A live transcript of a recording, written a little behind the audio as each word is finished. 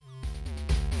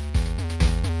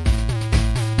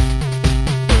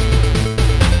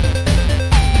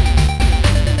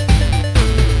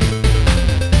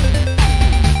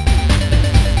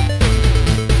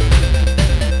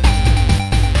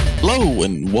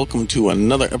welcome to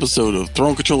another episode of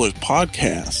Throne Controllers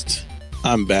Podcast.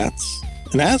 I'm Bats,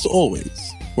 and as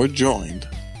always, we're joined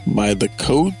by the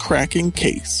Code Cracking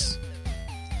Case.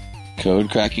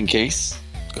 Code cracking case?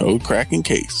 Code Cracking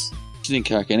Case. You didn't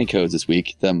crack any codes this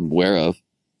week that I'm aware of.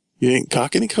 You didn't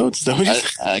cock any codes? Is that what you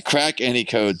said? I crack any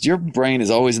codes. Your brain is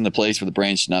always in the place where the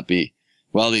brain should not be.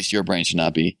 Well, at least your brain should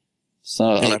not be. Some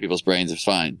other people's brains are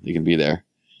fine. You can be there.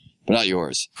 But not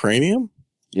yours. Cranium?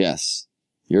 Yes.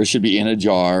 Yours should be in a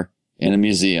jar in a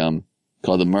museum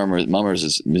called the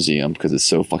Mummers Museum because it's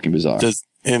so fucking bizarre.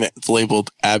 And it's labeled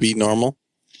Abby Normal?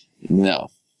 No.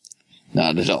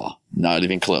 Not at all. Not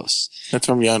even close. That's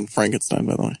from Young Frankenstein,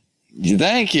 by the way.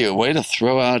 Thank you. Way to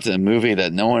throw out a movie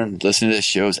that no one listening to this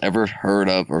show has ever heard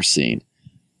of or seen.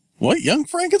 What? Young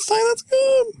Frankenstein? That's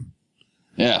good.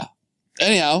 Yeah.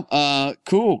 Anyhow,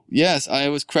 cool. Yes, I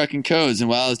was cracking codes, and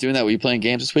while I was doing that, were you playing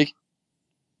games this week?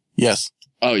 Yes.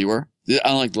 Oh, you were?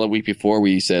 Unlike the week before where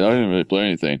you said, I didn't really play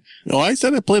anything. No, I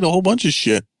said I played a whole bunch of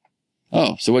shit.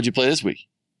 Oh, so what'd you play this week?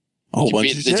 A whole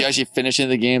bunch of shit? Did you actually finish any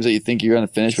of the games that you think you're going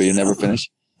to finish, but you never finish?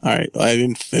 All right. I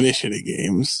didn't finish any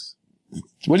games.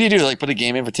 What do you do? Like put a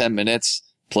game in for 10 minutes,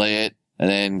 play it, and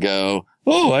then go,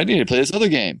 oh, I need to play this other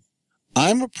game.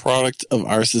 I'm a product of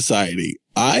our society.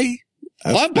 I'm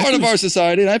part of our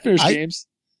society, and I finish games.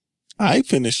 I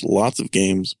finished lots of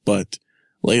games, but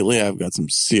lately I've got some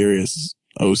serious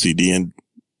OCD, and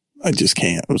I just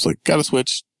can't. I was like, gotta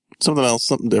switch. Something else,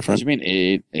 something different. What do you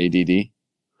mean ADD?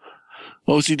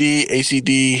 OCD,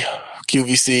 ACD,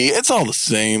 QVC. It's all the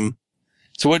same.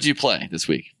 So what did you play this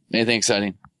week? Anything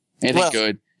exciting? Anything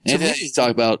good? Anything that you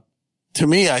talk about? To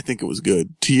me, I think it was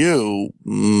good. To you,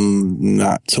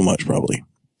 not so much, probably.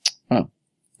 Oh.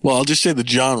 Well, I'll just say the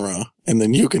genre, and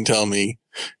then you can tell me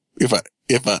if I,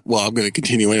 well, I'm going to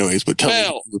continue anyways, but tell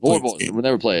me. Horrible. We'll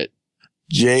never play it.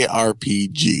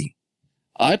 JRPG.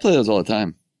 I play those all the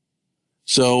time.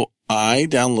 So I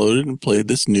downloaded and played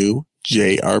this new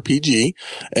JRPG.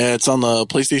 It's on the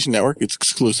PlayStation Network. It's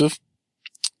exclusive.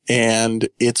 And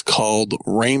it's called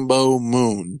Rainbow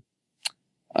Moon.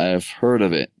 I've heard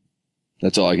of it.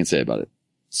 That's all I can say about it.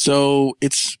 So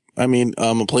I'm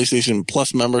a PlayStation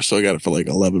Plus member, so I got it for like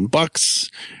 $11.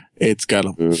 It's got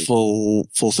a full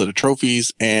set of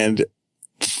trophies, and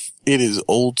it is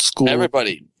old school.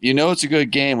 Everybody, you know it's a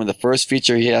good game when the first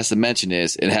feature he has to mention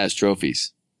is it has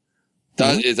trophies.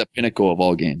 That is a pinnacle of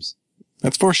all games.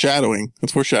 That's foreshadowing.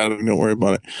 Don't worry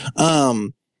about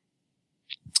it.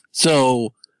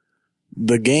 So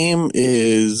the game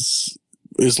is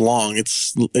long.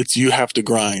 It's you have to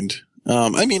grind.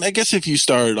 I guess if you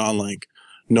started on like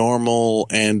normal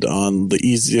and on the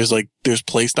easy, there's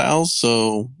play styles.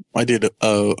 So I did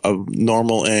a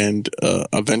normal and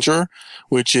adventure,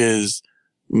 which is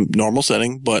normal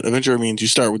setting, but adventure means you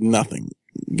start with nothing.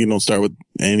 You don't start with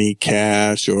any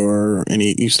cash or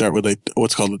you start with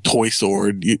what's called a toy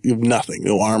sword. You have nothing,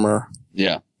 no armor.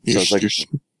 Yeah. So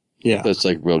it's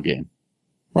like real game.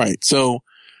 Right. So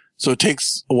it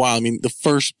takes a while. The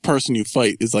first person you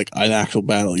fight is like an actual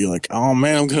battle. You're like, oh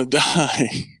man, I'm going to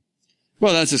die.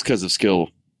 Well, that's just because of skill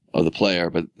of the player,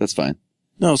 but that's fine.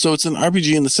 No, so it's an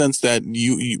RPG in the sense that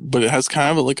but it has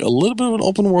kind of like a little bit of an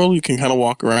open world. You can kind of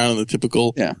walk around in the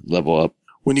typical. Yeah, level up.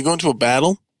 When you go into a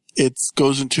battle, it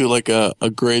goes into like a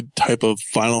grid type of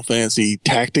Final Fantasy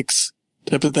Tactics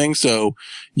type of thing. So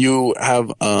you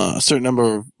have a certain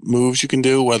number of moves you can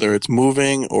do, whether it's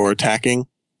moving or attacking.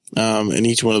 And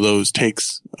each one of those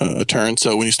takes a turn.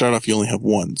 So when you start off, you only have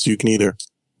one. So you can either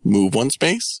move one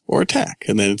space or attack,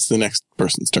 and then it's the next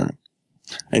person's turn.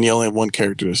 And you only have one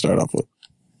character to start off with.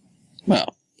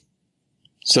 Well,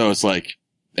 so it's like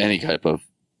any type of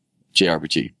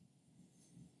JRPG.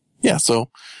 Yeah.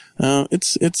 So,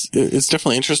 it's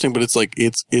definitely interesting, but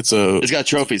it's got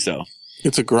trophies though.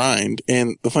 It's a grind.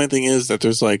 And the funny thing is that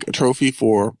there's like a trophy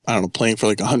for, I don't know, playing for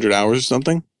like 100 hours or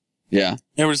something. Yeah.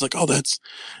 Everybody's like, oh, that's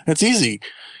easy.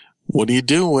 What do you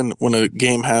do when a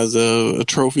game has a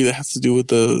trophy that has to do with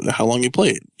how long you play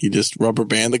it? You just rubber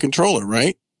band the controller,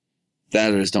 right?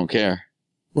 That or just don't care.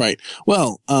 Right.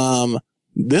 Well,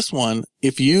 this one,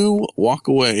 if you walk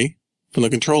away from the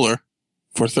controller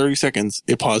for 30 seconds,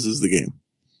 it pauses the game.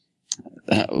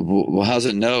 Well, how's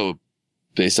it know?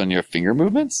 Based on your finger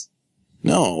movements?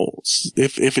 No.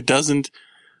 If it doesn't,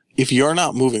 if you're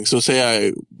not moving, so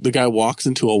say the guy walks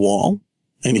into a wall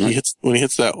and when he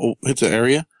hits the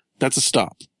area, that's a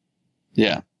stop.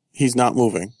 Yeah. He's not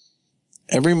moving.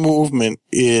 Every movement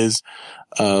is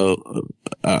a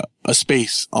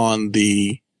space on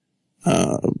the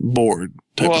board.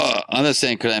 Well, I'm just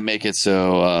saying, could I make it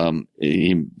so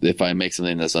if I make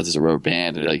something that's not just a rubber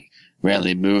band, it like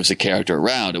randomly moves the character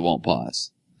around, it won't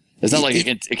pause. It's not like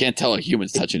it can't tell a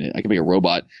human's touching it. I can be a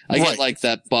robot. I get like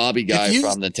that Bobby guy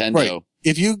from Nintendo. Right.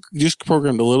 If you just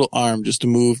programmed a little arm just to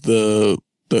move the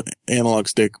analog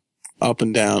stick up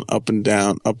and down, up and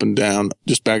down, up and down,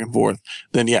 just back and forth,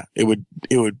 then yeah, it would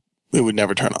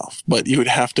never turn off. But you would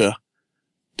have to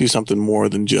do something more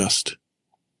than just,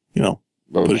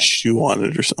 put a shoe on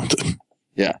it or something.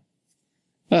 Yeah.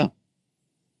 Well,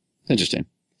 interesting.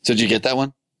 So did you get that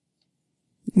one?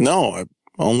 No,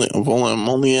 I'm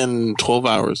only in 12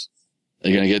 hours. Are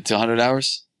you going to get to 100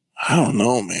 hours? I don't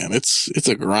know, man. It's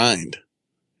a grind.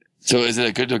 So is it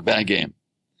a good or bad game?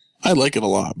 I like it a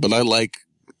lot, but I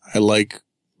like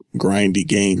grindy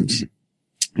games.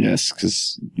 Yes,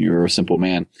 because you're a simple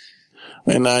man.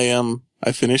 And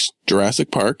I finished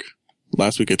Jurassic Park.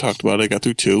 Last week I talked about it. I got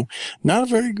through 2. Not a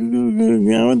very good, I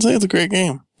wouldn't say it's a great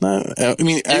game.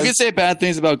 You can say bad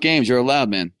things about games. You're allowed,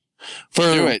 man.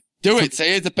 Do it.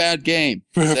 Say it's a bad game.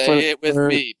 Say it with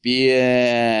me.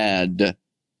 Bad.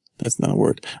 That's not a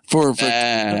word. For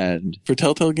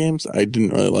Telltale games, I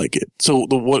didn't really like it. So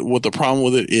what the problem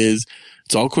with it is,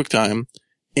 it's all QuickTime,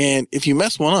 and if you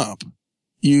mess one up,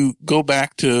 you go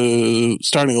back to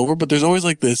starting over. But there's always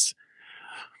like this,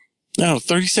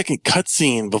 30-second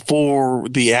cutscene before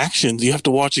the actions you have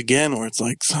to watch again, where it's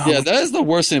like, that is the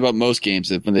worst thing about most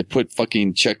games, when they put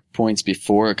fucking checkpoints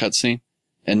before a cutscene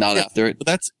and not after it. But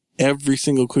that's every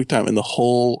single QuickTime in the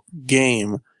whole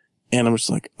game. And I'm just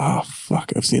like, oh,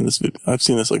 fuck, I've seen this video. I've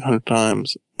seen this like 100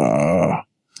 times. I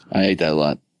hate that a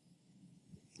lot.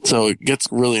 So it gets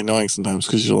really annoying sometimes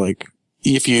because you're like,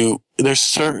 there's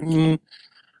certain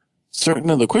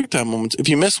of the QuickTime moments, if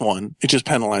you miss one, it just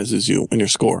penalizes you in your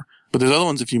score. But there's other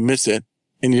ones, if you miss it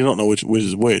and you don't know which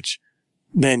is which,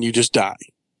 then you just die.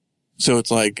 So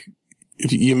it's like,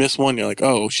 if you miss one, you're like,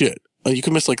 oh shit. You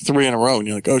could miss like 3 in a row and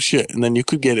you're like, oh shit. And then you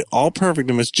could get it all perfect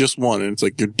and miss just one and it's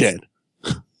like, you're dead.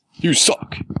 You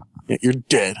suck. Yeah, you're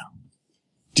dead.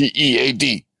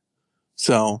 DEAD.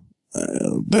 So,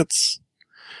 but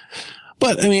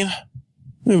I mean,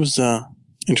 it was,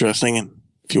 interesting. And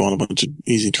if you want a bunch of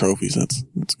easy trophies, that's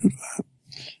good for that.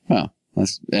 Well,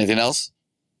 anything else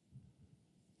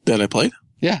that I played?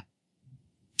 Yeah.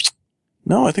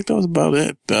 No, I think that was about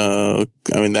it. I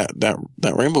mean,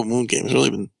 that Rainbow Moon game has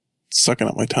really been sucking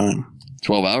up my time.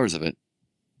 12 hours of it.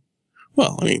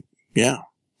 Well, I mean, yeah.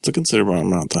 It's a considerable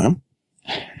amount of time.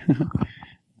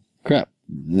 Crap.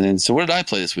 And so what did I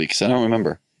play this week? Because I don't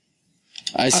remember.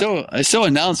 I still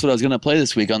announced what I was going to play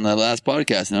this week on the last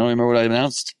podcast, and I don't remember what I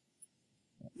announced.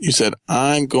 You said,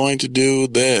 I'm going to do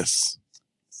this.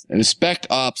 It was Spec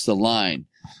Ops: The Line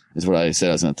is what I said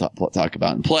I was going to talk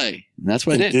about and play. And that's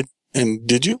what I did.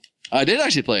 Did you? I did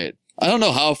actually play it. I don't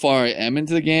know how far I am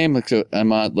into the game. Like, so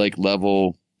I'm at like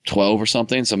level 12 or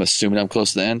something, so I'm assuming I'm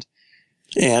close to the end.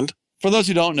 And? For those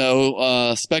who don't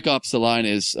know, Spec Ops: The Line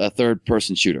is a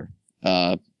third-person shooter,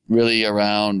 really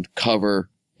around cover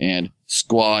and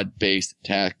squad-based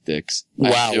tactics.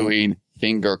 Wow. I'm doing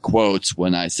finger quotes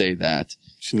when I say that.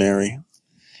 Dictionary.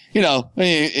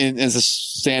 As a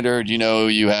standard,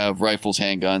 you have rifles,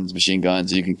 handguns, machine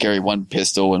guns. You can carry one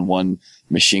pistol and one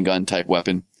machine gun type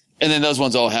weapon. And then those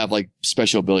ones all have like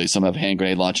special abilities. Some have hand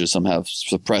grenade launchers, some have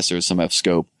suppressors, some have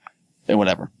scope, and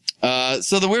whatever.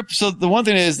 So the one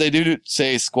thing is they do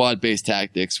say squad-based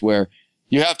tactics where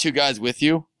you have 2 guys with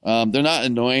you. They're not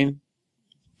annoying,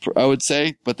 I would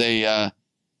say, but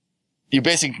you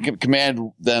basically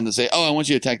command them to say, oh, I want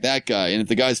you to attack that guy. And if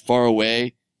the guy's far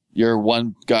away, your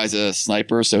one guy's a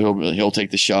sniper, so he'll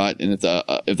take the shot. And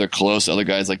if they're close, the other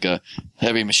guy's like a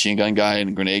heavy machine gun guy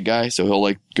and a grenade guy, so he'll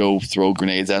like go throw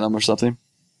grenades at them or something.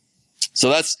 So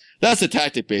that's the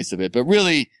tactic base of it. But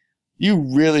really, you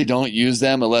really don't use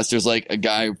them unless there's like a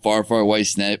guy far, far away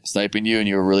sniping you and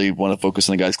you really want to focus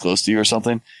on the guys close to you or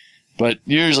something. But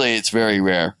usually it's very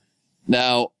rare.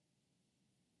 Now,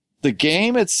 the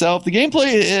game itself, the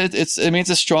gameplay,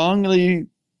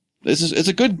 it's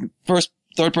a good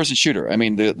third person shooter. I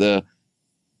mean, the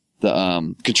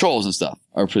controls and stuff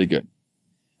are pretty good.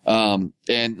 And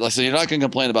like, so you're not going to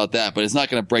complain about that, but it's not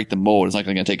going to break the mold. It's not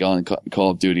going to take on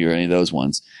Call of Duty or any of those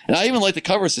ones. And I even like the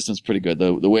cover system's pretty good.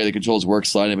 The way the controls work,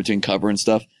 sliding between cover and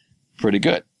stuff, pretty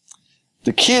good.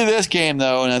 The key to this game,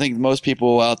 though, and I think most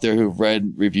people out there who've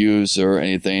read reviews or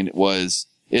anything,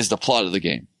 is the plot of the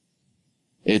game.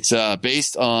 It's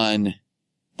based on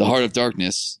The Heart of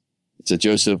Darkness. It's a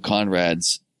Joseph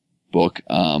Conrad's book,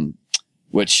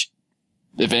 which,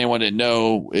 if anyone didn't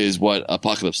know, is what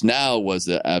Apocalypse Now was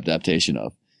the adaptation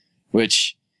of,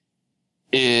 which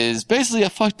is basically a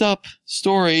fucked up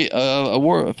story,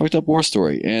 a fucked up war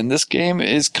story. And this game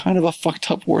is kind of a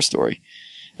fucked up war story.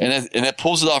 And it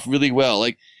pulls it off really well.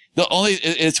 Like,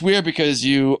 it's weird because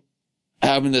you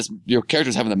your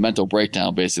character's having a mental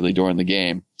breakdown basically during the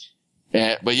game.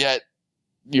 But yet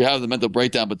you have the mental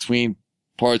breakdown between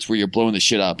parts where you're blowing the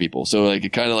shit out of people. So like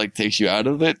it kind of like takes you out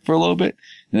of it for a little bit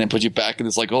and then puts you back and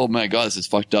it's like, oh my God, this is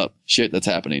fucked up shit that's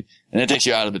happening. And then it takes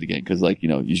you out of it again. Cause like,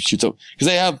 you shoot so, cause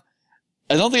I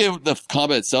don't think the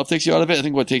combat itself takes you out of it. I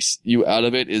think what takes you out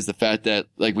of it is the fact that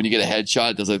like when you get a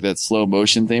headshot, it does like that slow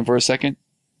motion thing for a second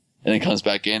and then comes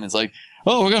back in. It's like,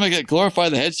 oh, we're going to glorify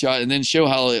the headshot and then show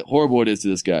how horrible it is to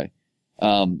this guy.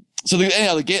 So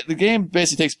the game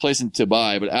basically takes place in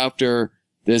Dubai, but after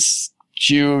this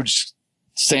huge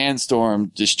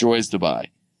sandstorm destroys Dubai.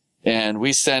 And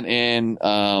we sent in,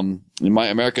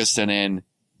 America sent in,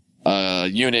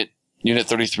 Unit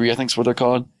 33, I think is what they're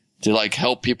called, to like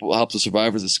help the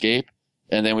survivors escape.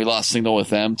 And then we lost signal with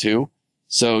them too.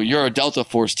 So you're a Delta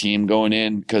Force team going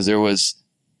in because there was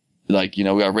like, we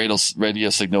got radio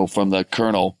signal from the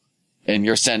colonel and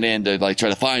you're sent in to like try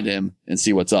to find him and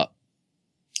see what's up.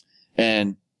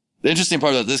 And the interesting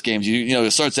part about this game is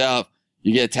it starts out,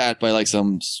 you get attacked by like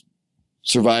some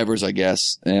survivors, I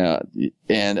guess. And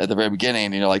at the very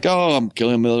beginning, like, oh, I'm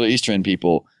killing Middle Eastern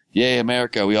people. Yay,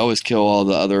 America. We always kill all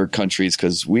the other countries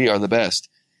because we are the best.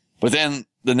 But then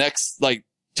the next, like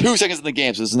 2 seconds in the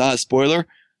game, so this is not a spoiler,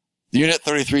 the Unit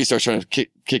 33 starts trying to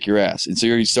kick your ass. And so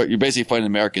you're basically fighting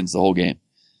Americans the whole game.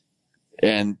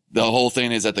 And the whole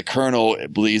thing is that the colonel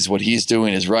believes what he's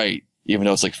doing is right, even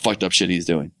though it's like fucked up shit he's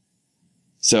doing.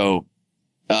 So,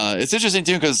 it's interesting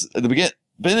too, because at the beginning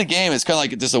of the game, it's kind of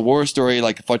like just a war story,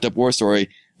 like a fucked up war story.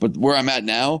 But where I'm at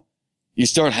now, you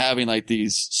start having like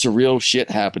these surreal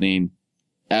shit happening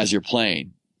as you're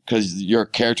playing, because your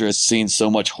character has seen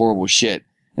so much horrible shit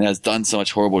and has done so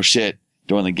much horrible shit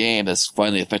during the game that's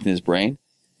finally affecting his brain.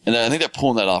 And I think they're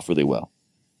pulling that off really well.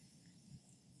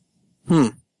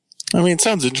 I mean, it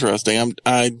sounds interesting.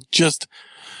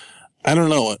 I don't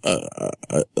know.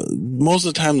 Most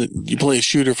of the time that you play a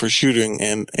shooter for shooting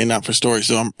and not for story.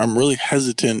 So I'm really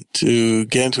hesitant to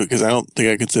get into it because I don't think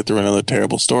I could sit through another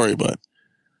terrible story, but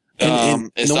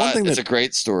it's a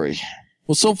great story.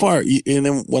 Well, so far, and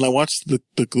then when I watched the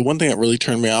one thing that really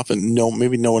turned me off, and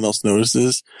maybe no one else noticed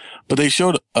this, but they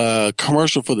showed a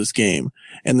commercial for this game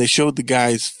and they showed the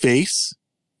guy's face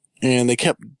and they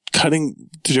kept cutting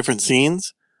to different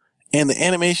scenes and the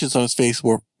animations on his face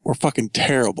were fucking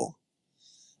terrible.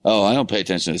 Oh, I don't pay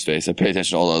attention to his face. I pay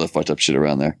attention to all the other fucked up shit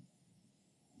around there.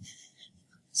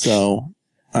 So,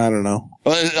 I don't know.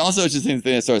 Well, also, just the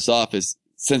thing that starts off is,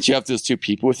 since you have those 2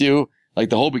 people with you, like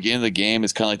the whole beginning of the game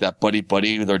is kind of like that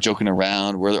buddy, they're joking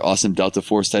around, where they're awesome Delta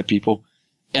Force type people.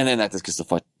 And then that just gets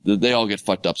they all get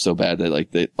fucked up so bad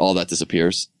that all that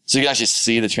disappears. So you can actually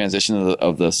see the transition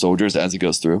of the soldiers as it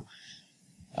goes through.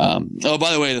 Oh,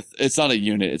 by the way, it's not a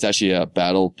unit. It's actually a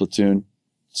battle platoon.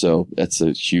 So that's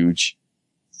a huge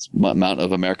amount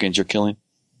of Americans you're killing.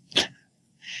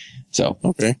 So.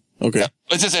 Okay. Yeah,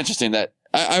 it's just interesting that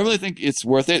I really think it's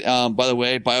worth it. By the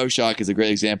way, BioShock is a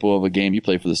great example of a game you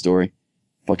play for the story.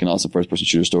 Fucking awesome first person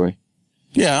shooter story.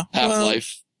 Yeah.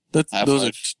 Half-Life. Those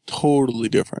are totally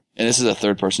different. And this is a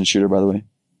third person shooter, by the way.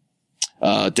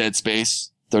 Dead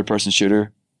Space, third person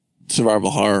shooter. Survival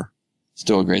horror.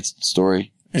 Still a great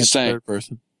story. And it's third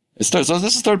person. So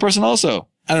this is third person also.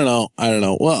 I don't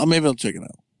know. Well, maybe I'll check it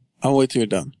out. I'll wait till you're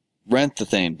done. Rent the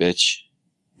thing, bitch.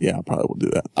 Yeah, I probably will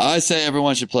do that. I say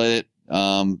everyone should play it.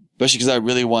 Especially because I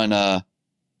really want, I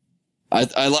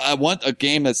want a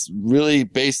game that's really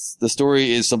based, the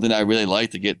story is something I really like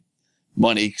to get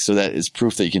money, so that is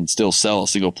proof that you can still sell a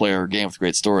single player game with a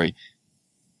great story.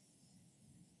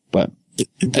 But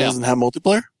it doesn't have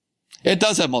multiplayer? It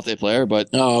does have multiplayer,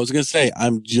 but no, I was going to say,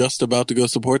 I'm just about to go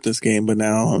support this game, but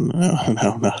now I'm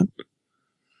not.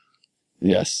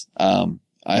 Yes.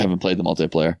 I haven't played the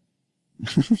multiplayer.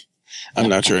 I'm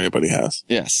not sure anybody has.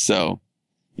 Yes. So,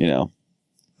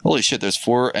 holy shit, there's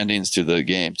 4 endings to the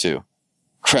game too.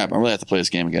 Crap. I really have to play this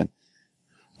game again.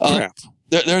 Crap.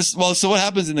 So what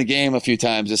happens in the game a few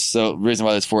times, just so reason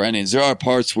why there's 4 endings, there are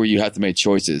parts where you have to make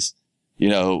choices,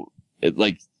 and they're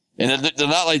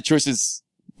not like choices.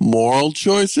 Moral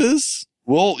choices?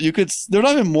 Well, they're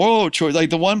not even moral choice. Like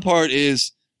the one part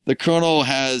is the colonel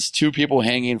has 2 people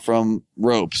hanging from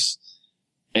ropes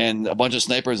and a bunch of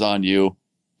snipers on you.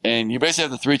 And you basically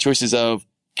have the 3 choices of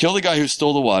kill the guy who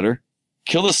stole the water,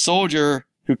 kill the soldier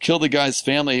who killed the guy's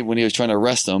family when he was trying to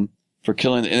arrest him for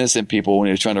killing the innocent people when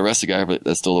he was trying to arrest the guy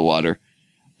that stole the water,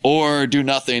 or do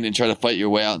nothing and try to fight your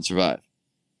way out and survive.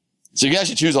 So you can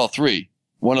actually choose all 3.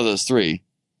 One of those 3.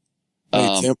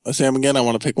 Wait, Sam again, I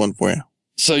want to pick one for you.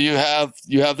 So you have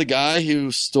the guy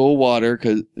who stole water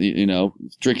because,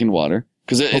 drinking water.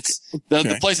 Because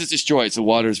the place is destroyed, so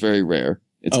water is very rare.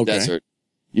 It's a desert.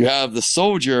 You have the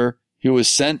soldier who was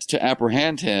sent to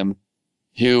apprehend him,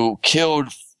 who killed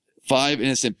 5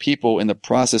 innocent people in the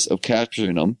process of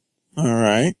capturing them. All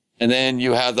right. And then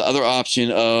you have the other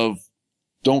option of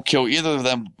don't kill either of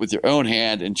them with your own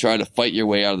hand and try to fight your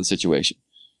way out of the situation.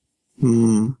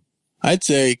 I'd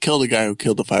say kill the guy who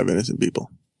killed the 5 innocent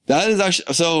people. That is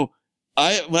actually, so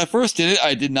when I first did it,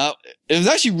 I did not, it was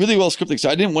actually really well scripted. So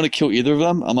I didn't want to kill either of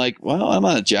them. I'm like, well, I'm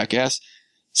not a jackass.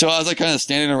 So I was like kind of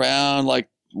standing around, like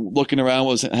looking around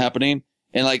what was happening.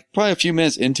 And like probably a few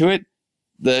minutes into it,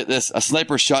 a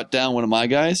sniper shot down one of my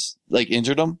guys, like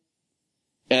injured him.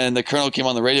 And the colonel came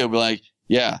on the radio and be like,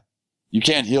 yeah, you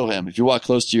can't heal him. If you walk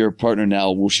close to your partner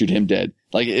now, we'll shoot him dead.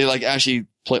 Like it like actually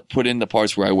put in the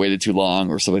parts where I waited too long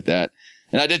or stuff like that.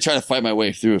 And I did try to fight my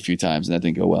way through a few times and that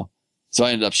didn't go well. So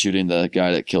I ended up shooting the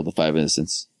guy that killed the 5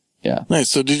 innocents. Yeah. Nice.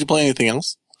 So did you play anything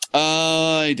else?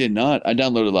 I did not. I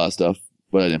downloaded a lot of stuff,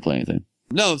 but I didn't play anything.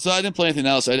 No, so I didn't play anything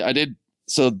else. I did.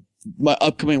 So my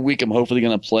upcoming week, I'm hopefully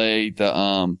going to play the,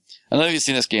 I don't know if you've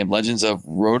seen this game, Legends of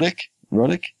Rodic.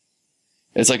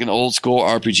 It's like an old school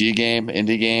RPG game,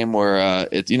 indie game where,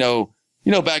 it's, you know,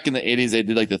 back in the 80s, they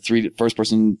did like the first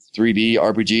person 3D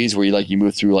RPGs where you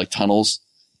move through like tunnels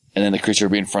and then the creature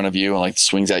will be in front of you and like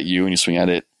swings at you and you swing at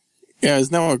it. Yeah,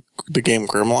 isn't that what the game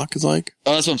Grimlock is like?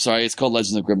 Oh, that's what I'm sorry. It's called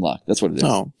Legends of Grimlock. That's what it is.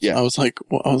 Oh, yeah. I was like,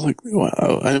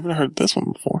 wow, I haven't heard this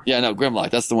one before. Yeah, no,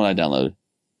 Grimlock. That's the one I downloaded.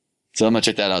 So I'm going to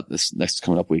check that out this next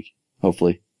coming up week,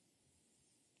 hopefully.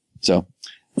 So.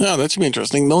 No, that should be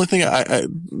interesting. The only thing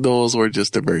those were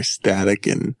just a very static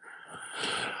and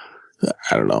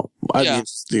I don't know. I'd be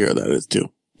interested to hear that is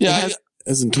too. Yeah. It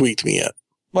hasn't tweaked me yet.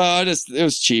 Well, it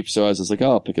was cheap. So I was just like,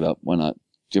 oh, I'll pick it up. Why not?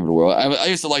 Give it a whirl. I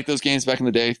used to like those games back in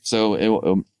the day. So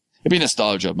it'd be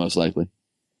nostalgia most likely.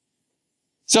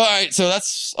 So, all right. So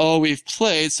that's all we've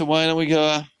played. So why don't we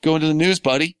go into the news,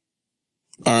 buddy?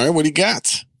 All right. What do you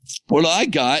got? What I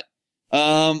got?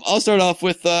 I'll start off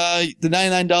with, the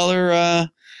 $99,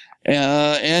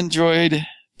 Android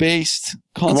based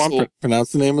console. Come on,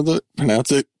 pronounce the name of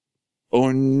pronounce it.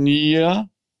 Ouya.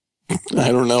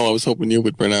 I don't know. I was hoping you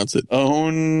would pronounce it.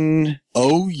 Ouya.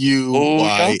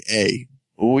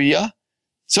 Ouya.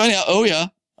 So anyhow,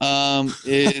 Ouya,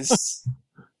 is,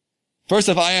 first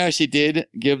off, I actually did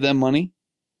give them money.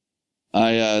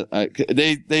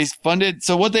 They funded,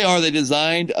 so what they are, they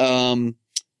designed,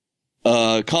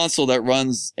 a console that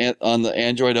runs on the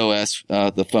Android OS,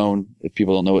 the phone. If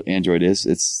people don't know what Android is,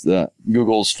 it's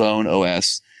Google's phone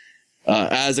OS,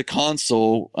 as a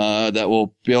console, that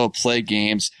will be able to play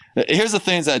games. Here's the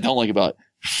things that I don't like about it.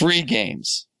 Free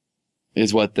games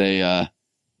is what they,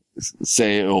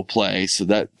 say it will play. So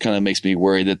that kind of makes me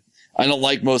worried that I don't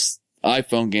like most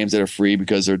iPhone games that are free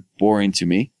because they're boring to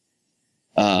me.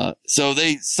 So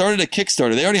they started a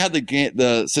Kickstarter. They already had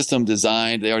the system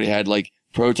designed. They already had like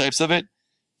prototypes of it.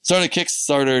 Started a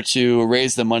Kickstarter to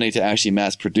raise the money to actually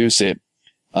mass produce it.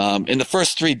 In the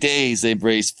first 3 days, they've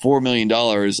raised $4 million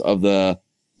of I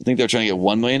think they're trying to get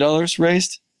 $1 million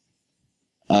raised.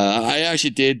 I actually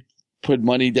did put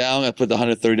money down. I put the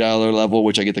 $130 level,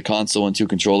 which I get the console and 2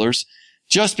 controllers,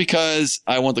 just because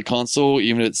I want the console,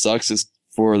 even if it sucks, is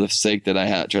for the sake that I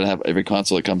try to have every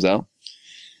console that comes out.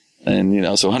 And,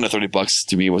 so $130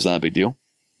 to me was not a big deal.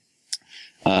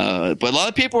 But a lot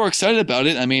of people are excited about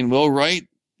it. I mean, Will Wright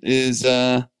is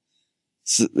thinking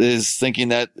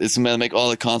that it's going to make all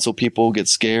the console people get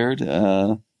scared.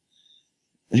 Who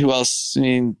else?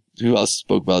 Who else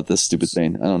spoke about this stupid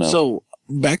thing? I don't know. So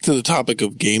back to the topic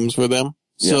of games for them.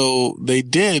 Yeah. So they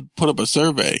did put up a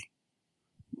survey,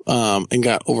 and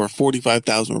got over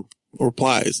 45,000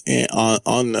 replies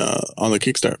on the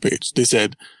Kickstarter page. They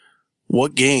said,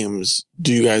 what games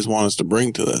do you guys want us to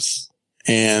bring to this?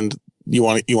 And you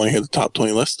want to hear the top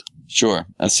 20 list? Sure.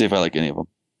 Let's see if I like any of them.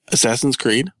 Assassin's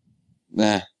Creed.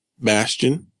 Nah.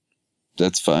 Bastion.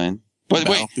 That's fine. But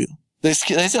wait, they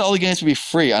said all the games would be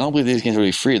free. I don't believe these games would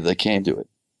be free. They came to it.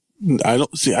 I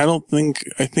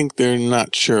think they're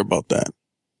not sure about that.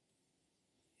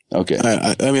 Okay.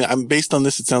 I mean, I'm based on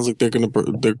this. It sounds like they're gonna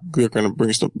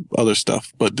bring some other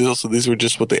stuff, but these were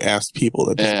just what they asked people.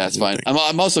 Yeah, that's fine.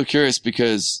 I'm also curious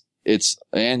because it's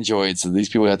Android, so these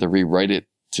people have to rewrite it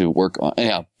to work on.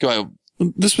 Anyhow, go ahead.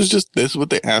 This is what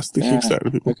they asked the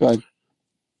Kickstarter people. Go ahead.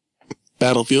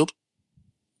 Battlefield.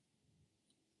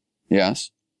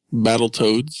 Yes.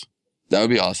 Battletoads. That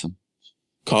would be awesome.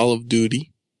 Call of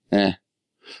Duty.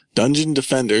 Dungeon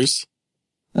Defenders.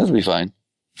 That would be fine.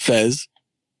 Fez.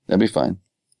 That'd be fine.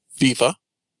 FIFA.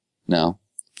 No.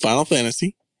 Final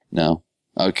Fantasy. No.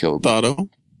 I would kill it. Auto.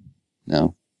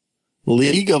 No.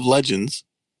 League of Legends.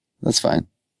 That's fine.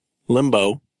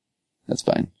 Limbo. That's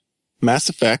fine. Mass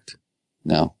Effect.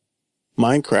 No.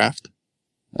 Minecraft,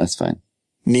 That's fine.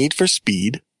 Need for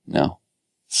Speed, No.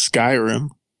 Skyrim,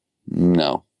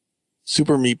 No.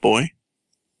 Super Meat Boy,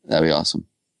 That'd be awesome.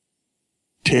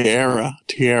 Tierra,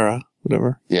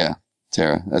 whatever. Yeah.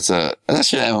 Terra. That's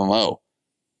actually an MMO.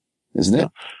 Isn't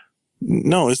it?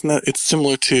 No, isn't that? It's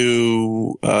similar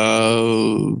to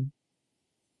the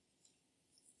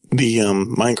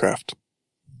Minecraft.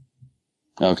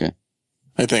 Okay.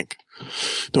 I think.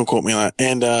 Don't quote me on that.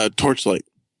 And Torchlight.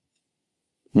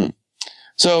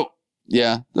 So,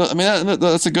 yeah. I mean,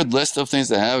 that's a good list of things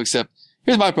to have, except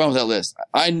here's my problem with that list.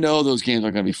 I know those games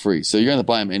aren't going to be free, so you're going to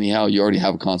buy them anyhow. You already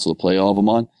have a console to play all of them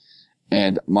on.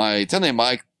 And technically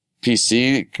my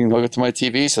PC can hook up to my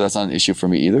TV, so that's not an issue for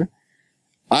me either.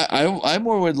 I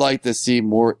more would like to see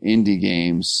more indie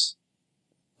games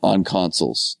on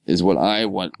consoles is what I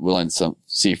want, will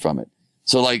see from it.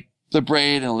 So like The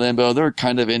Braid and Limbo, they're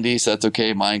kind of indie, so that's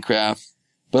okay. Minecraft.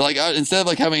 But like, instead of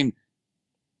like having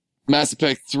Mass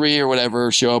Effect 3 or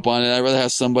whatever show up on it, I'd rather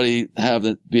have somebody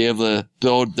be able to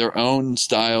build their own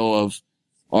style of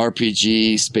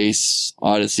RPG space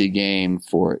odyssey game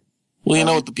for it. Well, you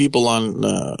know what the people on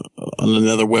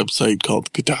another website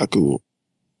called Kotaku,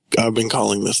 I've been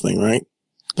calling this thing, right?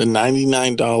 The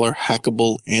 $99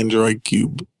 hackable Android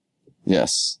cube.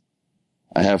 Yes.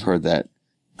 I have heard that.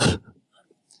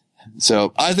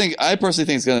 So I personally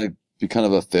think it's going to be kind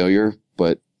of a failure,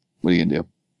 but what are you going to do?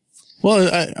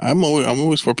 Well, I'm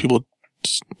always for people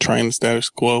just trying the status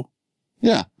quo.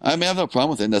 Yeah. I mean, I have no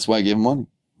problem with it. That's why I give them money.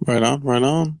 Right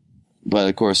on. But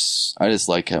of course, I just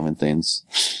like having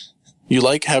things. You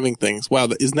like having things. Wow,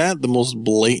 isn't that the most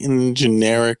blatant,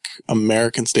 generic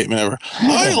American statement ever?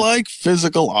 I like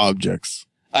physical objects.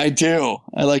 I do.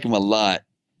 I like them a lot.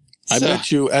 I bet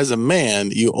you, as a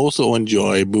man, you also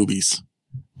enjoy boobies.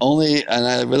 And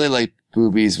I really like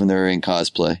boobies when they're in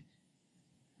cosplay.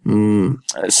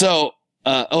 So,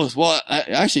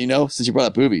 actually, since you brought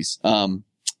up boobies,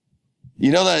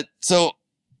 so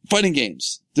fighting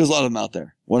games, there's a lot of them out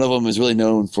there. One of them is really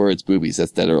known for its boobies.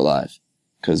 That's Dead or Alive.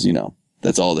 Cause,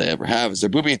 that's all they ever have is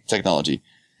their booby technology.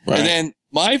 Right. And then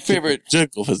my favorite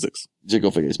jiggle physics.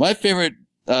 My favorite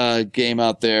game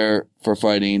out there for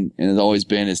fighting, and has always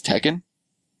been, is Tekken.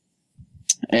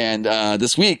 And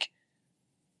this week,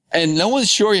 and no one's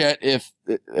sure yet if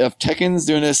Tekken's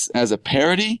doing this as a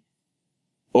parody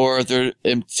or if they're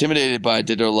intimidated by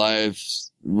Dead or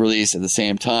Alive's release at the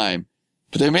same time.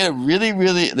 But they made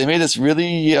this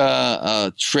really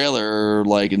trailer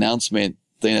like announcement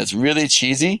thing that's really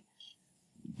cheesy.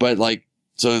 But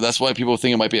so that's why people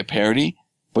think it might be a parody.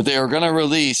 But they are going to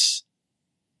release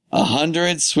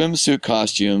 100 swimsuit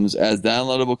costumes as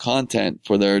downloadable content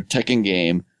for their Tekken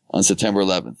game on September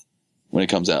 11th when it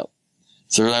comes out.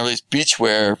 So they're going to release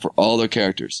beachwear for all their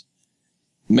characters,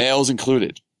 males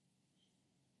included.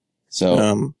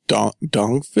 So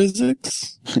dong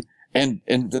physics, and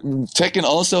Tekken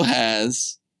also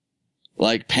has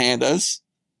like pandas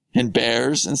and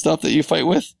bears and stuff that you fight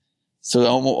with. So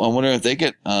I'm wondering if they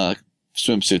get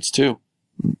swimsuits too.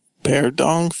 Bear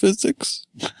dong physics.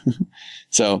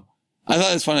 So I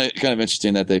thought it was kind of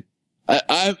interesting that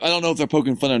I don't know if they're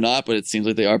poking fun or not, but it seems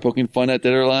like they are poking fun at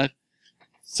Dead or Alive.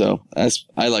 So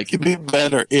I like it. It'd be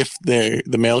better if the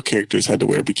male characters had to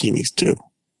wear bikinis too.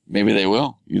 Maybe they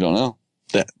will. You don't know.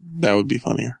 That would be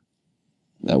funnier.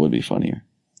 That would be funnier.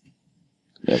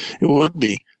 Yep. It would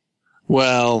be.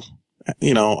 Well,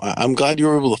 I'm glad you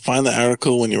were able to find the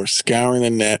article when you were scouring the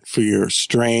net for your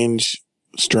strange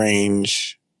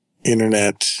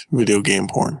internet video game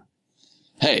porn.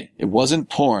 Hey, it wasn't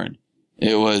porn.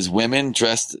 It was women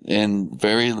dressed in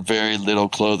very, very little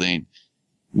clothing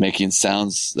making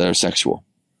sounds that are sexual.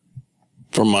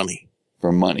 For money.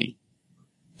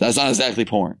 That's not exactly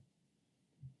porn.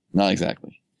 Not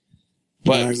exactly.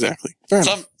 But not exactly. Fair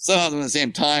enough. Somehow at the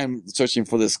same time, searching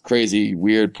for this crazy,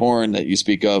 weird porn that you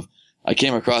speak of, I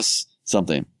came across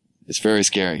something. It's very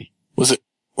scary. Was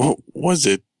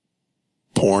it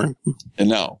porn? And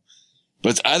no.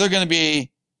 But it's either going to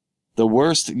be the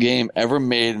worst game ever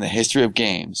made in the history of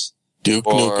games. Duke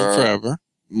Nukem Forever.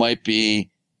 Might be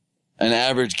an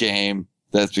average game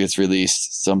that gets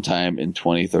released sometime in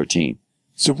 2013.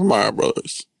 Super Mario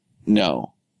Brothers.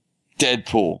 No.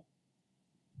 Deadpool.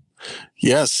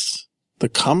 Yes. The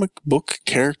comic book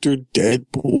character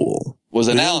Deadpool was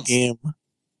announced game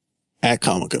at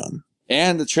Comic-Con.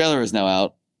 And the trailer is now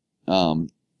out.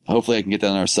 Hopefully I can get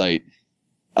that on our site.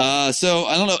 So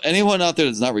I don't know anyone out there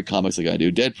that does not read comics like I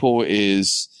do. Deadpool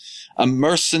is a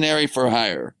mercenary for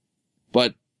hire,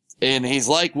 and he's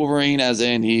like Wolverine as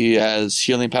in he has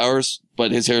healing powers,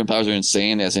 but his healing powers are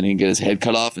insane as in he can get his head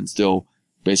cut off and still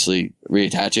basically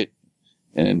reattach it.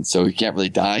 And so he can't really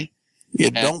die.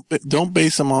 Yeah, don't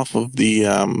base him off of the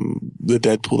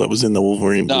Deadpool that was in the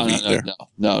Wolverine movie.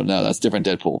 No, that's different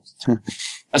Deadpool.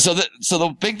 So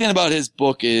the big thing about his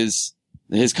book is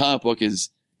his comic book is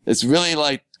it's really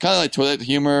like kind of like toilet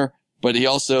humor, but he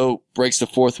also breaks the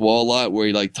fourth wall a lot where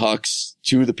he like talks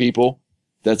to the people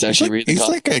that's actually reading the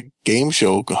comic. He's like a game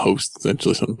show host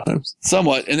essentially sometimes.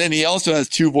 Somewhat, and then he also has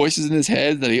two voices in his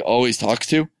head that he always talks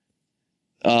to.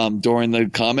 During the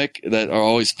comic that are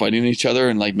always fighting each other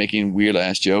and like making weird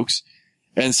ass jokes.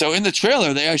 And so in the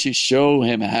trailer, they actually show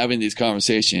him having these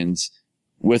conversations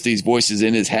with these voices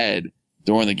in his head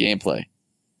during the gameplay.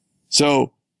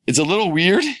 So it's a little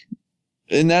weird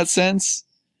in that sense.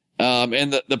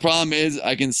 And the problem is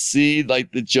I can see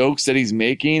like the jokes that he's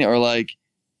making are like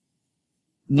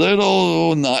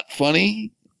little not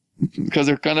funny because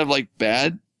they're kind of like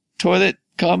bad toilet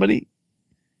comedy.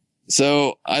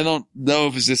 So I don't know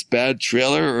if it's this bad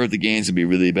trailer or if the game's gonna be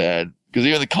really bad because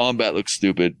even the combat looks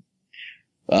stupid.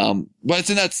 But it's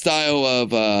in that style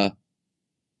of, I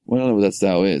don't know what that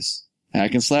style is.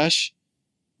 Hack and slash?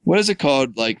 What is it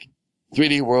called? Like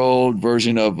 3D world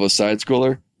version of a side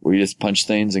scroller where you just punch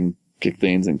things and kick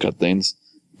things and cut things?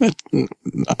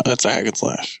 That's a hack and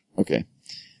slash. Okay.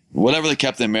 Whatever the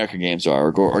Captain America games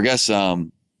are, or I guess,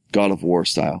 God of War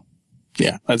style.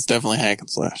 Yeah, that's definitely hack and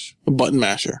slash. A button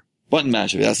masher. Button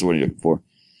masher, that's the word you're looking for.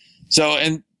 So,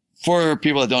 and for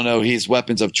people that don't know, his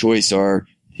weapons of choice are,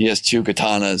 he has 2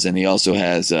 katanas and he also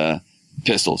has,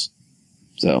 pistols.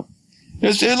 So,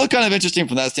 it looked kind of interesting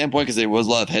from that standpoint because there was a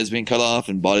lot of heads being cut off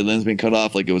and body limbs being cut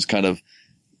off. Like it was kind of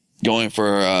going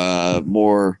for a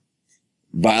more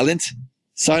violent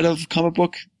side of comic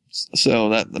book. So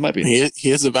that might be.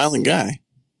 He is a violent guy.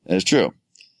 That is true.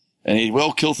 And he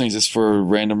will kill things just for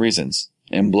random reasons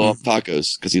and blow up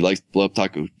tacos because he likes to blow up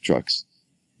taco trucks.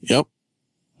 Yep.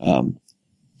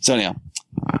 So anyhow,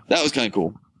 that was kind of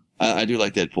cool. I do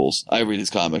like Deadpool's. I read his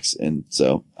comics and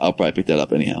so I'll probably pick that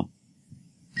up anyhow.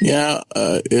 Yeah.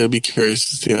 It'll be curious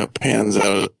to see how it pans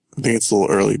out. I think it's a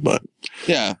little early, but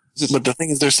yeah. But the thing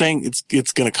is they're saying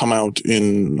it's going to come out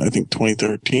in, I think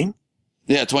 2013.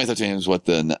 Yeah. 2013 is what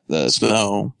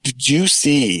So did you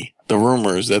see the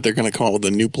rumors that they're going to come out with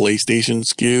a new PlayStation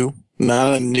SKU?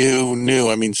 Not a new.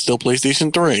 I mean, still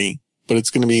PlayStation 3, but it's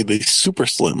going to be the Super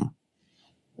Slim.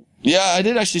 Yeah, I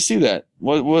did actually see that.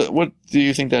 What do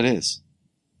you think that is?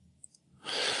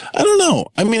 I don't know.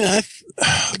 I mean,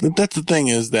 that's the thing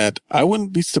is that I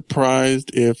wouldn't be surprised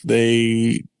if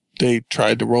they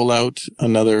tried to roll out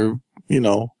another,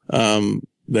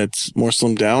 that's more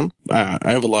slimmed down. I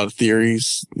have a lot of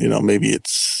theories. Maybe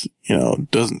it's,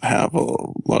 doesn't have a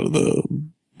lot of the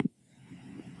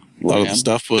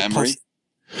stuff with memory.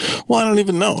 Well, I don't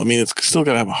even know. I mean, it's still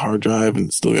got to have a hard drive and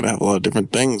it's still got to have a lot of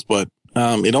different things, but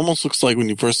it almost looks like when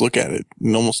you first look at it,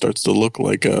 it almost starts to look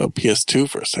like a PS2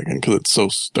 for a second because it's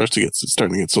starting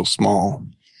to get so small.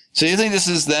 So you think this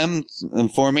is them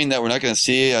informing that we're not going to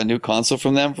see a new console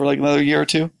from them for like another year or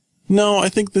two? No, I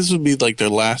think this would be like their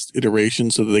last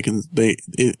iteration so that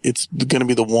it's going to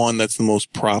be the one that's the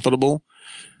most profitable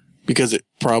because it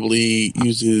probably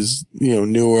uses,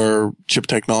 newer chip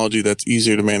technology that's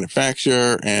easier to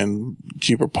manufacture and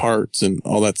cheaper parts and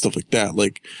all that stuff like that.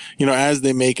 Like, as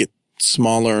they make it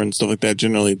smaller and stuff like that,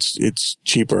 generally it's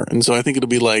cheaper. And so I think it'll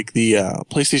be like the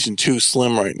PlayStation 2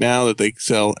 Slim right now that they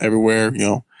sell everywhere,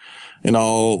 in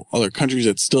all other countries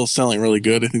that's still selling really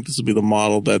good. I think this will be the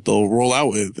model that they'll roll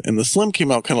out with. And the Slim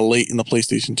came out kind of late in the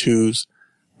PlayStation 2's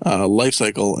life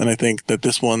cycle. And I think that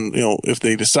this one, if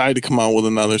they decide to come out with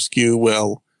another SKU,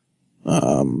 will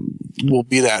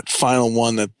be that final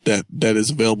one that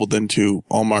is available then to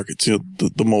all markets,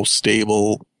 the most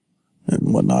stable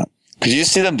and whatnot. Could you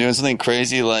see them doing something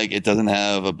crazy like it doesn't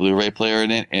have a Blu-ray player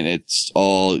in it and it's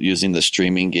all using the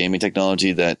streaming gaming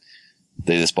technology that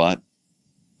they just bought?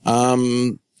 I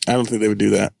don't think they would do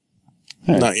that.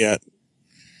 Right. Not yet.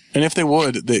 And if they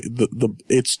would,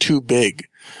 it's too big.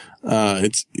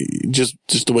 It's just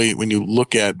the way when you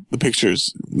look at the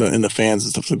pictures and the fans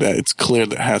and stuff like that, it's clear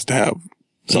that it has to have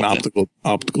an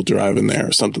optical drive in there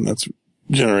or something that's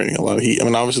generating a lot of heat. I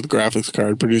mean, obviously the graphics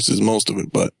card produces most of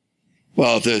it, but.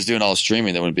 Well, if it was doing all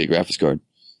streaming, there wouldn't be a graphics card.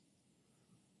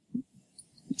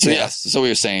 So yes. So what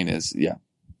you're saying is, yeah.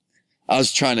 I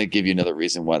was trying to give you another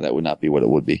reason why that would not be what it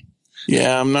would be.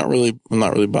 Yeah, I'm not really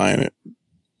buying it.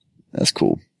 That's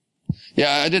cool.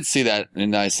 Yeah, I did see that,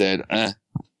 and I said,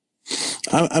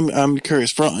 I'm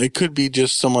curious. It could be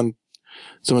just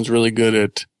someone's really good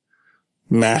at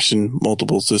mashing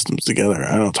multiple systems together.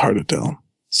 I know it's hard to tell.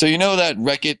 So you know that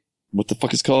Wreck-It, what the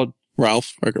fuck is it called?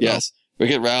 Ralph. Yes.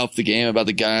 Wreck-It Ralph, the game about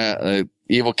the guy,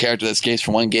 evil character that escapes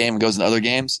from one game and goes into other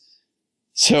games.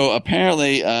 So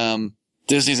apparently,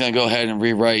 Disney's going to go ahead and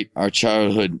rewrite our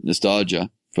childhood nostalgia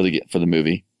for the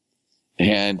movie.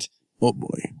 And Oh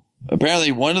boy.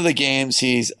 apparently one of the games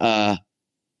he's going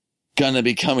to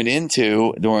be coming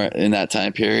into in that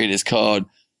time period is called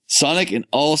Sonic and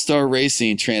All-Star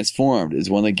Racing Transformed, is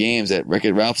one of the games that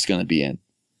Wreck-It Ralph's going to be in.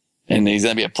 And he's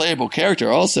going to be a playable character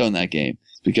also in that game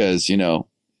because,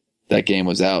 that game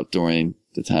was out during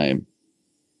the time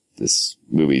this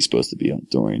movie is supposed to be on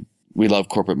during. We love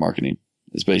corporate marketing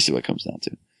is basically what it comes down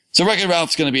to. So Wreck-It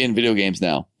Ralph's going to be in video games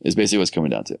now is basically what's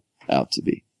coming out to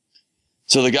be.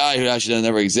 So the guy who actually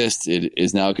never existed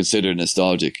is now considered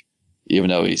nostalgic, even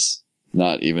though he's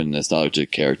not even a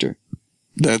nostalgic character.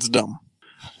 That's dumb.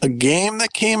 A game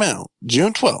that came out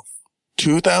June 12th,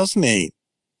 2008.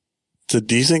 It's a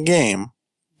decent game.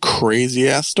 Crazy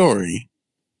ass story.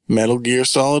 Metal Gear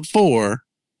Solid 4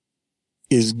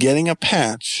 is getting a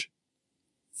patch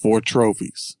for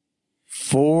trophies.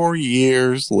 4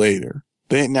 years later.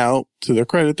 They now, to their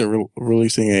credit, they're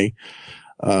releasing a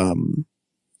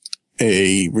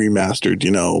remastered,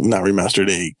 not remastered,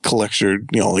 a collector,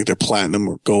 like their platinum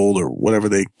or gold or whatever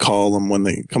they call them when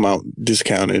they come out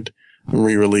discounted and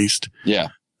re-released. Yeah.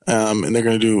 And they're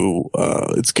going to do,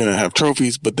 it's going to have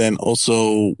trophies, but then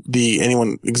also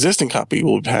anyone existing copy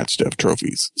will be patched to have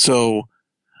trophies. So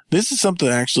this is something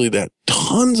actually that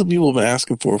tons of people have been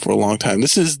asking for a long time.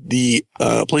 This is the,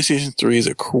 PlayStation 3's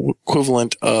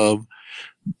equivalent of,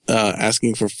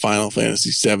 asking for Final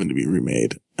Fantasy VII to be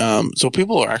remade. So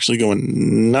people are actually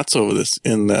going nuts over this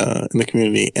in the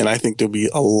community. And I think there'll be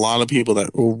a lot of people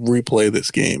that will replay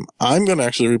this game. I'm going to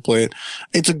actually replay it.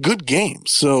 It's a good game.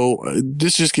 So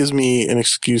this just gives me an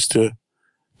excuse to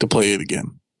play it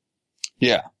again.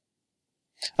 Yeah.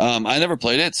 I never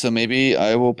played it, so maybe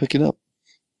I will pick it up.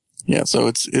 Yeah. So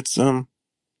it's a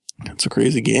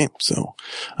crazy game. So,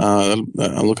 I'm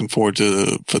looking forward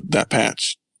for that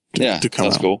patch to come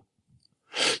out. That's cool.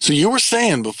 So you were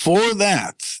saying before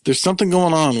that, there's something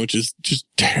going on which is just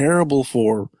terrible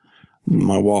for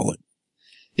my wallet.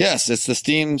 Yes, it's the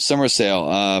Steam Summer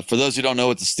Sale. For those who don't know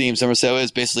what the Steam Summer Sale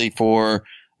is, basically for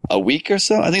a week or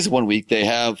so, I think it's 1 week, they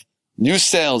have new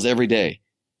sales every day.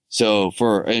 So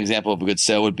for an example of a good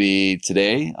sale would be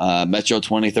today, Metro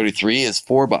 2033 is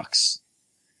 $4.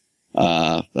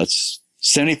 That's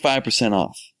 75%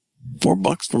 off.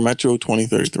 $4 for Metro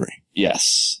 2033.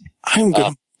 Yes. I'm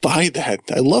going to buy that.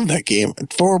 I love that game.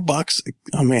 $4.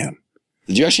 Oh man.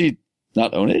 Did you actually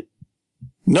not own it?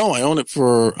 No, I own it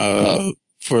for the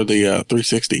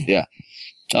 360. Yeah.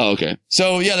 Oh, okay.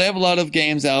 So yeah, they have a lot of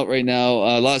games out right now.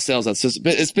 A lot of sales out. So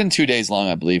it's been 2 days long,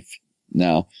 I believe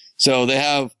now. So they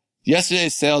have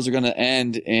yesterday's sales are going to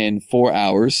end in 4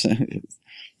 hours,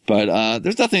 but,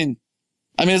 there's nothing.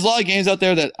 I mean, there's a lot of games out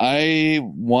there that I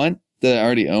want that I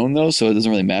already own though. So it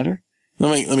doesn't really matter.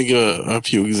 Let me give a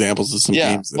few examples of some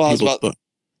games that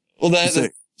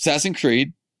the Assassin's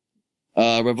Creed,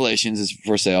 Revelations is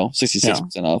for sale,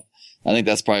 66% off. I think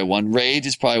that's probably one. Rage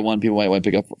is probably one people might want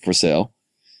to pick up for sale.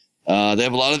 They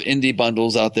have a lot of indie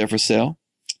bundles out there for sale.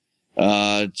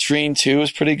 Trine 2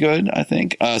 is pretty good, I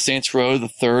think. Saints Row the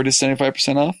Third is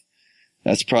 75% off.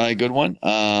 That's probably a good one.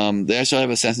 They actually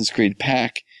have Assassin's Creed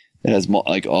pack that has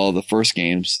all the first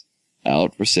games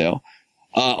out for sale.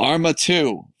 Arma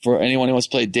 2, for anyone who wants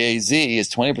to play DayZ, is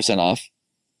 20% off.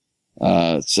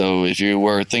 So if you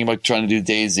were thinking about trying to do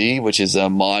DayZ, which is a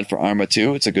mod for Arma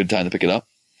 2, it's a good time to pick it up.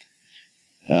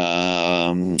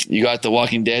 You got the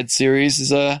Walking Dead series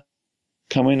is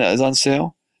on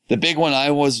sale. The big one I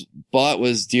bought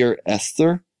was Dear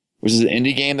Esther, which is an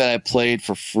indie game that I played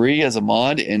for free as a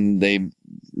mod, and they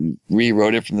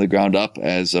rewrote it from the ground up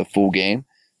as a full game.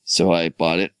 So I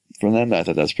bought it from them. I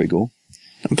thought that was pretty cool.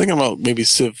 I'm thinking about maybe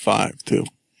Civ 5 too.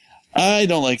 I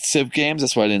don't like Civ games.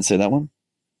 That's why I didn't say that one.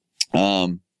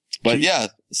 But yeah,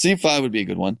 Civ 5 would be a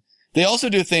good one. They also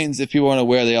do things, if people aren't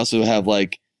aware, they also have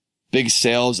big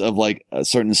sales of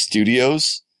certain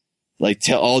studios. They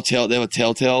have a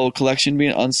Telltale collection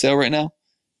being on sale right now.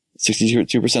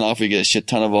 62% off. You get a shit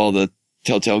ton of all the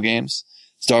Telltale games.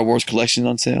 Star Wars collection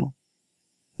on sale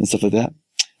and stuff like that.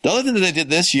 The other thing that they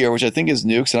did this year, which I think is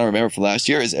new because I don't remember for last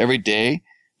year, is every day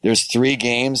there's 3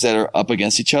 games that are up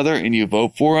against each other and you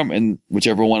vote for them, and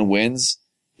whichever one wins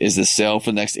is the sale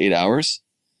for the next 8 hours.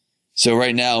 So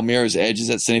right now, Mirror's Edge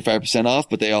is at 75% off,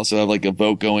 but they also have a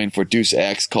vote going for Deus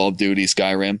Ex, Call of Duty,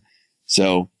 Skyrim.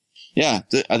 So yeah,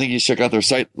 I think you should check out their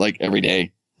site every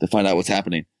day to find out what's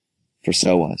happening for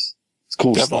sale wise. It's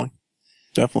cool stuff.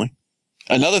 Definitely.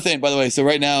 Another thing, by the way, so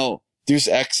right now, Deus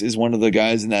Ex is one of the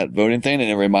guys in that voting thing, and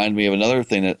it reminded me of another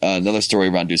thing another story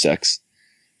around Deus Ex.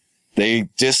 They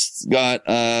just got,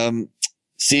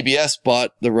 CBS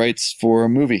bought the rights for a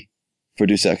movie, for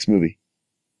Deus Ex movie.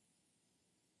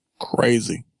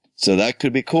 crazy. So that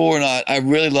could be cool or not. I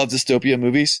really love dystopia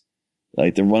movies.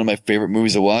 Like, they're one of my favorite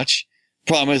movies to watch.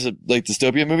 Problem is, like,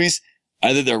 dystopia movies,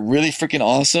 either they're really freaking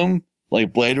awesome,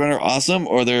 like Blade Runner awesome,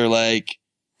 or they're like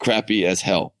crappy as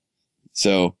hell.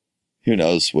 So who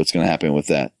knows what's going to happen with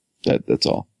that. That's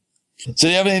all. So do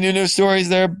you have any new news stories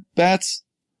there, Bats?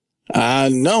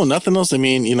 No, nothing else. I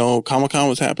mean, Comic-Con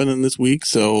was happening this week,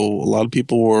 so a lot of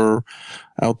people were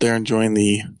out there enjoying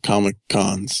the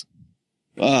Comic-Cons.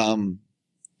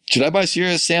 Should I buy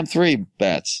Serious Sam 3,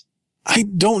 Bats? I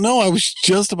don't know. I was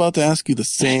just about to ask you the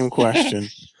same question.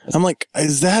 I'm like,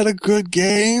 is that a good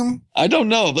game? I don't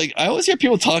know. Like, I always hear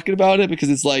people talking about it because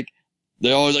it's like,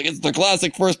 they're always like, it's the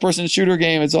classic first-person shooter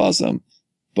game. It's awesome.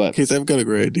 But Case, I've got a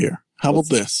great idea. How about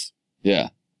this? Yeah.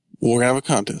 We're going to have a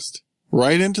contest.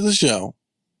 Write into the show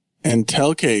and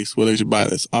tell Case whether he should buy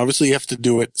this. Obviously, you have to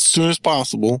do it as soon as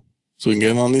possible so we can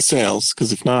get in on these sales.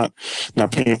 Because if not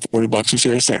paying $40 for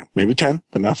Serious Sam. Maybe 10,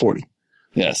 but not 40.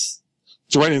 Yes.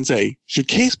 So write in and say, should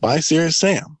Case buy Serious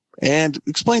Sam? And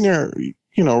explain your,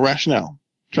 rationale.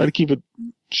 Try to keep it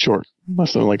short.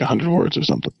 Less than like 100 words or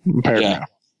something. Paragraph.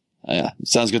 Yeah.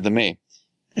 Sounds good to me.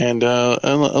 And let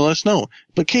us know.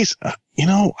 But Case,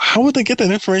 how would they get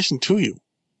that information to you?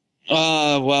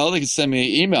 Well, they can send me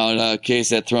an email at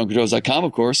case@thronecontrols.com,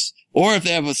 of course. Or if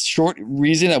they have a short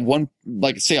reason at one,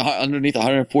 like say underneath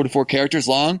 144 characters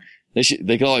long, they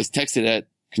can always text it at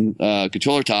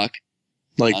Controller Talk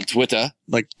on Twitter.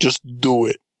 Like, just do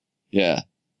it. Yeah.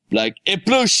 Like, it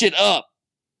blew shit up.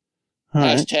 All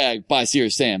right. Hashtag buy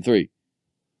Serious Sam 3.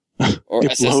 Or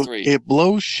SS3. It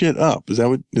blows shit up. Is that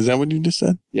what you just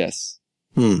said? Yes.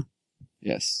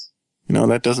 Yes.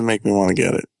 That doesn't make me want to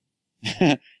get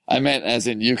it. I meant as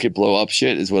in you could blow up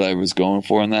shit is what I was going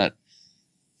for in that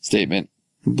statement.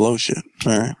 Blow shit.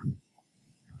 All right.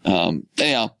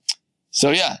 Anyhow.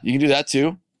 So yeah, you can do that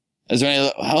too. Is there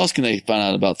any, how else can they find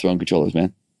out about Throne controllers,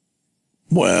 man?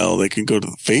 Well, they can go to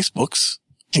the Facebooks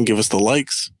and give us the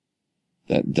likes.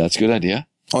 That's a good idea.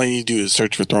 All you need to do is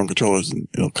search for Throne controllers and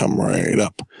it'll come right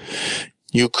up.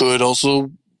 You could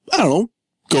also, go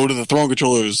to the Throne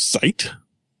controllers site.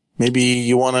 Maybe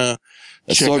you want to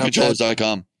check out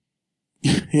ThroneControllers.com.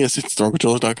 Yes, it's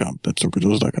ThroneControllers.com. That's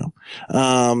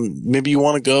ThroneControllers.com. Maybe you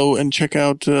want to go and check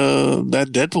out that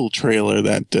Deadpool trailer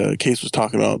that Case was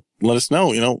talking about. Let us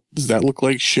know, does that look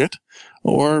like shit?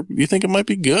 Or you think it might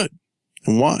be good?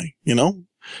 And why?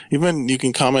 Even you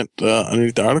can comment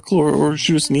underneath the article or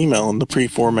shoot us an email on the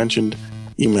pre-aforementioned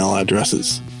email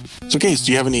addresses. So, Case,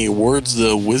 do you have any words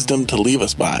of wisdom to leave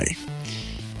us by?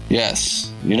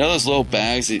 Yes. Those little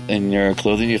bags in your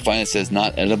clothing you find that says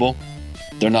not edible?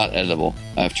 They're not edible.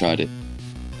 I've tried it.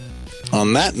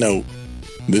 On that note,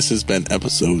 this has been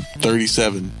episode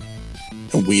 37,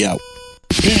 and we out.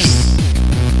 Peace.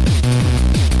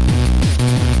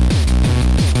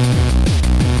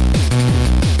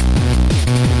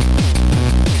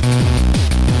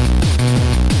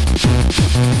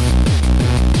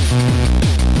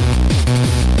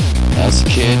 I was a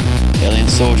kid, Alien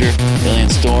Soldier, Alien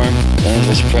Storm, Alien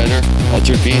vs. Predator,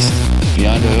 Altered Beast,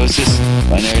 Beyond Oasis,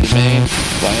 Binary Domain,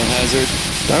 Biohazard,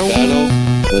 Battle,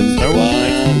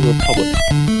 Republic,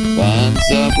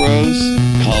 Bonza Bros,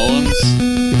 Columns,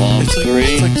 Columns 3,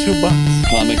 it's like $2.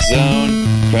 Comic Zone,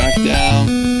 Crackdown,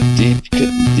 Deep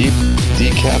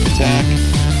Decap Attack,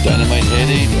 Dynamite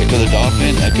Hitting, Echo the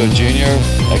Dolphin, Echo Jr.,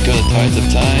 Echo the Tides of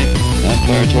Time,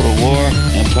 Empire Total War,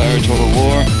 Empire Total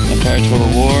War, Empire Total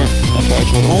War, Empire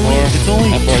Total War,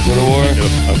 Empire Total War,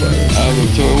 Empire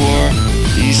Total War,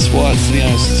 East SWAT, City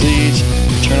on Siege,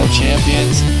 Eternal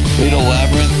Champions, Fatal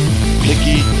Labyrinth,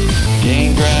 Picky,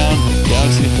 Game Ground,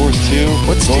 Galaxy Force 2,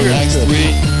 Golden Axe 3,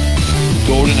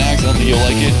 Golden Axe, I don't think you'll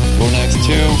like it, Golden Axe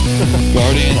 2,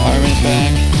 Guardian Armament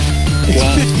Pack,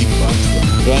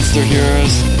 Gunster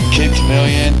Heroes, Cape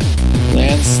Chameleon,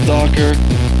 Landstalker,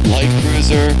 Light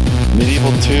Cruiser,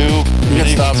 Medieval 2,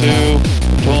 Medieval 2,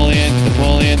 Napoleon,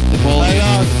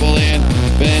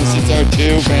 Panzer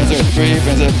R2, Panzer 3,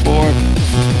 Panzer 4,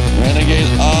 Renegade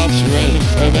Ops,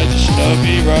 Revenge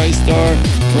Shinobi, Rise Star,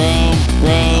 Rome,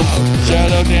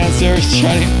 Shadow Dancer,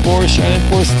 Shining Force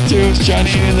 2,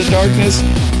 Shining in the Darkness,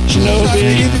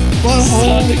 Shinobi,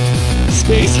 Sonic,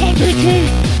 Space Hunter 3,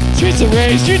 Streets of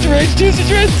Rage 2, Streets of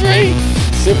Rage 3,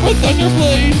 Super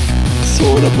Thunderblade,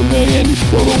 Sword of a Million,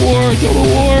 Total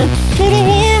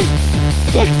War,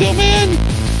 Vector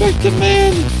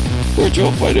Man,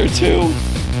 Virtual Fighter 2,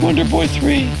 Wonder Boy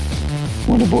 3,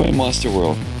 Wonder Boy in Monster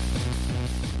World.